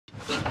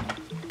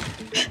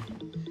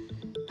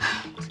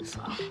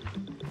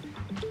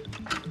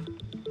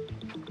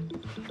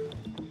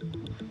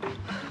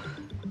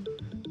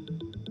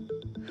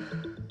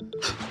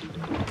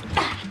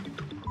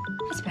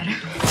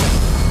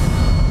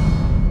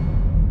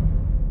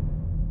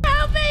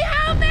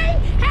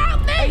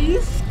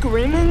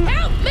raining?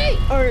 Help me!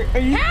 Or are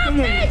you Help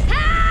me!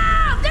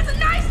 Help! This is a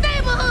nice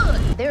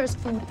neighborhood! There is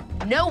food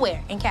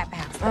nowhere in Kappa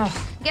House.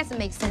 I guess it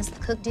makes sense the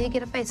cook did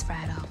get her face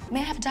fried off. May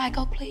I have a Diet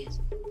Coke, please?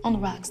 On the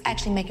rocks.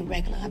 Actually, make it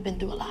regular. I've been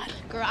through a lot.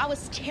 Girl, I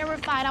was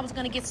terrified I was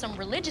gonna get some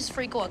religious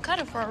freak or a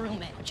cutter for a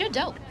roommate. But you're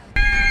dope.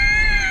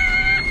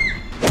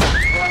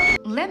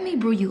 Let me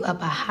brew you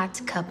up a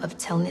hot cup of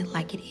telling it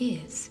like it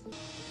is.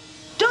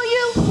 Do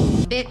you?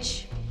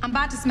 Bitch, I'm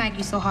about to smack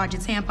you so hard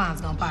your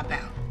tampon's gonna pop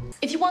out.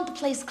 If you want the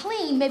place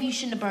clean, maybe you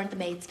shouldn't have burnt the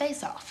maid's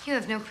face off. You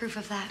have no proof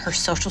of that. Her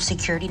social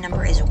security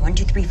number is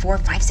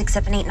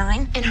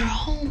 123456789. And her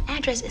home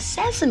address is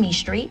Sesame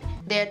Street.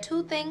 There are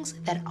two things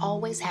that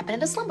always happen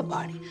at a slumber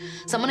party.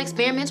 Someone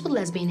experiments with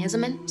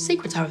lesbianism and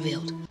secrets are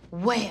revealed.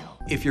 Well.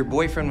 If your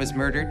boyfriend was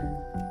murdered,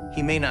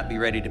 he may not be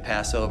ready to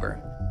pass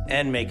over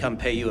and may come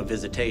pay you a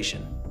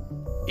visitation.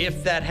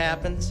 If that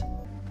happens...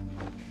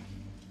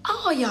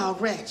 Oh, y'all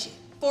wretched.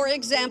 For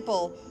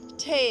example,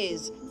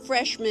 tase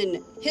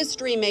freshman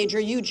history major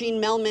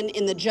Eugene Melman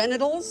in the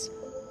genitals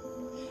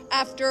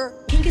after...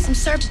 Can you get some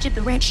syrup to dip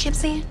the ranch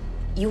chips in?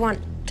 You want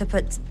to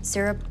put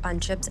syrup on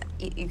chips?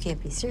 You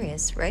can't be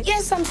serious, right?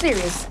 Yes, I'm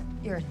serious.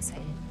 You're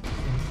insane.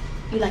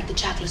 You like the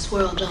chocolate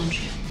swirl, don't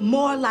you?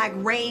 More like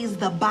raise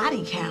the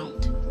body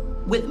count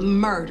with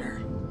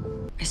murder.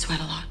 I sweat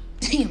a lot.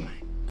 Damn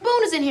right.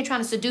 Boone is in here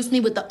trying to seduce me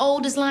with the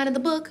oldest line in the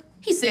book.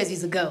 He says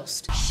he's a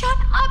ghost. Shut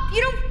up!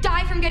 You don't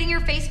die from getting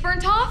your face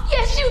burnt off.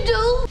 Yes, you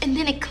do. And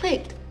then it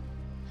clicked.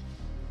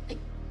 Like,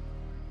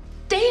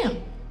 damn.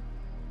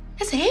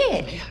 That's a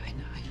head. Yeah, I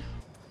know.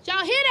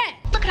 Y'all hear that?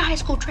 Look at her high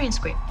school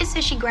transcript. It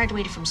says she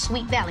graduated from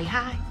Sweet Valley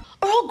High.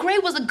 Earl Grey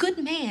was a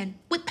good man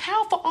with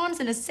powerful arms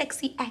and a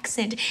sexy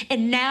accent,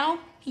 and now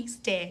he's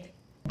dead.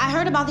 I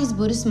heard about these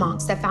Buddhist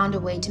monks that found a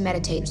way to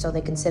meditate so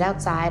they can sit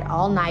outside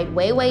all night,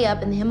 way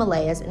up in the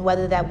Himalayas, and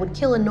whether that would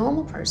kill a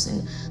normal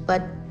person,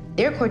 but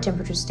their core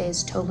temperature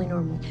stays totally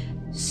normal.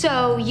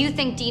 So you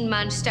think Dean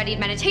Munch studied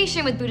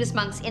meditation with Buddhist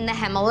monks in the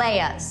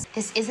Himalayas?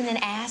 This isn't an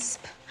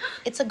asp.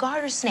 It's a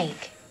garter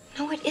snake.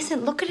 No, it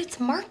isn't. Look at its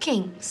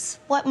markings.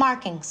 What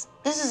markings?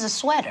 This is a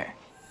sweater.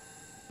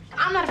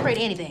 I'm not afraid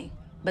of anything,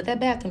 but that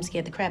bathroom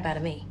scared the crap out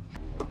of me.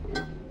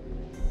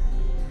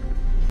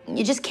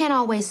 You just can't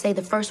always say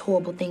the first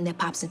horrible thing that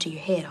pops into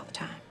your head all the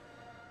time.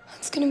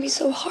 It's gonna be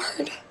so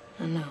hard.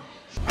 I know.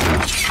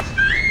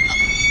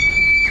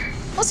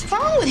 What's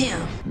wrong with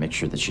him? Make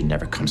sure that she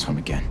never comes home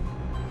again.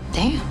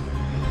 Damn.